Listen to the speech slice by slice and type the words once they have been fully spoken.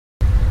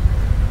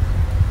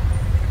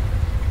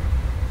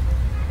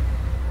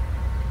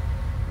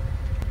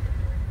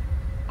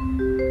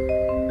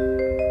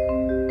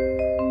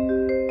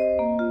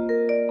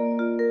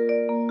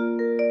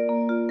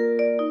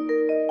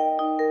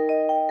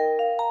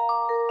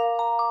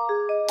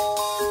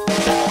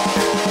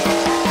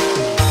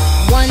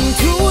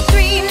2,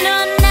 3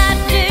 넌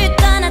나를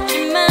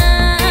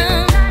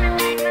떠났지만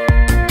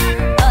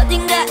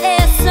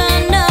어딘가에서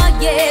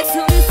너의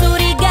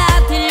숨소리가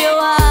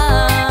들려와.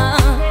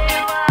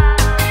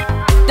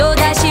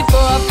 또다시 4, 5,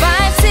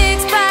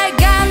 6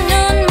 빨간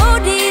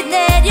눈물이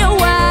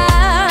내려와.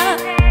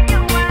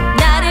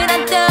 나를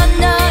안던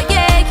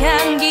너의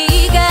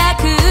향기가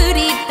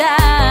그립다.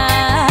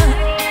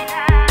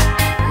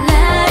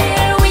 나를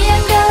위한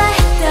거라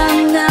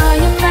했던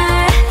너의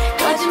말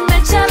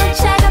거짓말처럼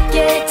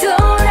차갑게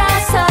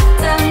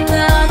돌아섰던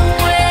너는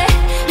왜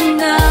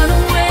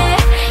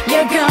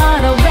You're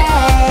gone away.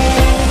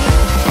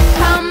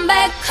 Come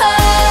back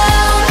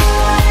home.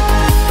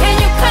 Can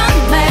you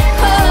come back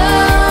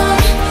home?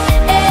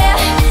 Yeah.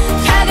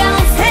 차가운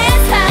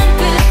세상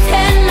끝에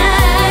날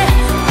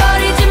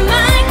버리지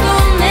말고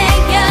내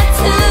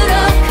곁으로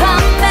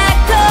come back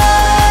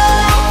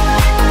home.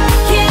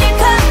 Can you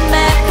come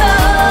back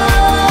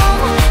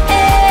home?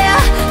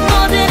 Yeah.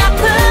 모든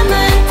아픔은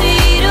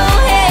뒤로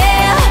해.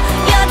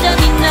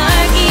 여전히 널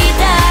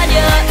기다려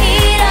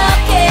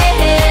이렇게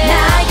해.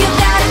 Now you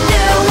gotta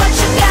do what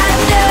you gotta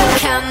do.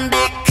 Come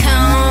back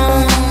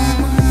home.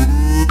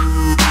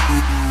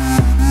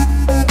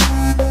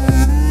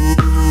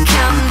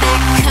 Come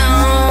back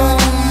home.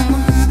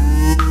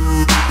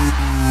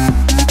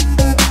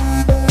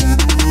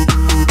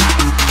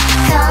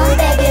 Come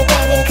baby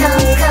baby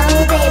come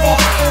baby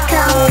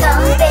come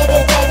baby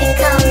baby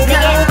come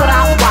내게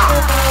돌아와.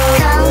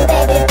 Come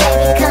baby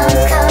baby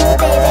come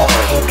baby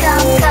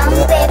come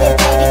baby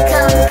baby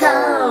come.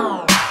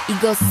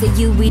 이곳에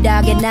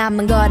유일하게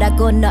남은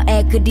거라고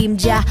너의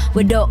그림자.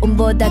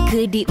 외로움보다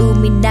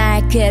그리움이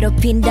날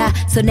괴롭힌다.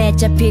 손에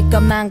잡힐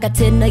것만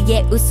같은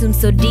너의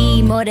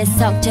웃음소리.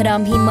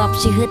 모래성처럼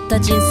힘없이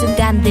흩어진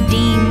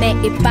순간들이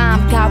매일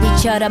밤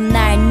가위처럼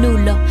날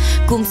눌러.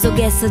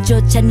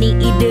 꿈속에서조차 네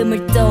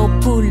이름을 또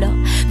불러.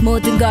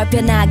 모든 걸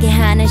변하게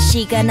하는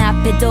시간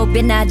앞에도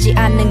변하지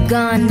않는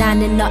건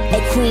나는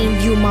너의 queen,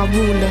 you my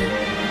ruler.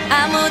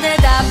 아무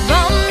대답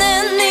없는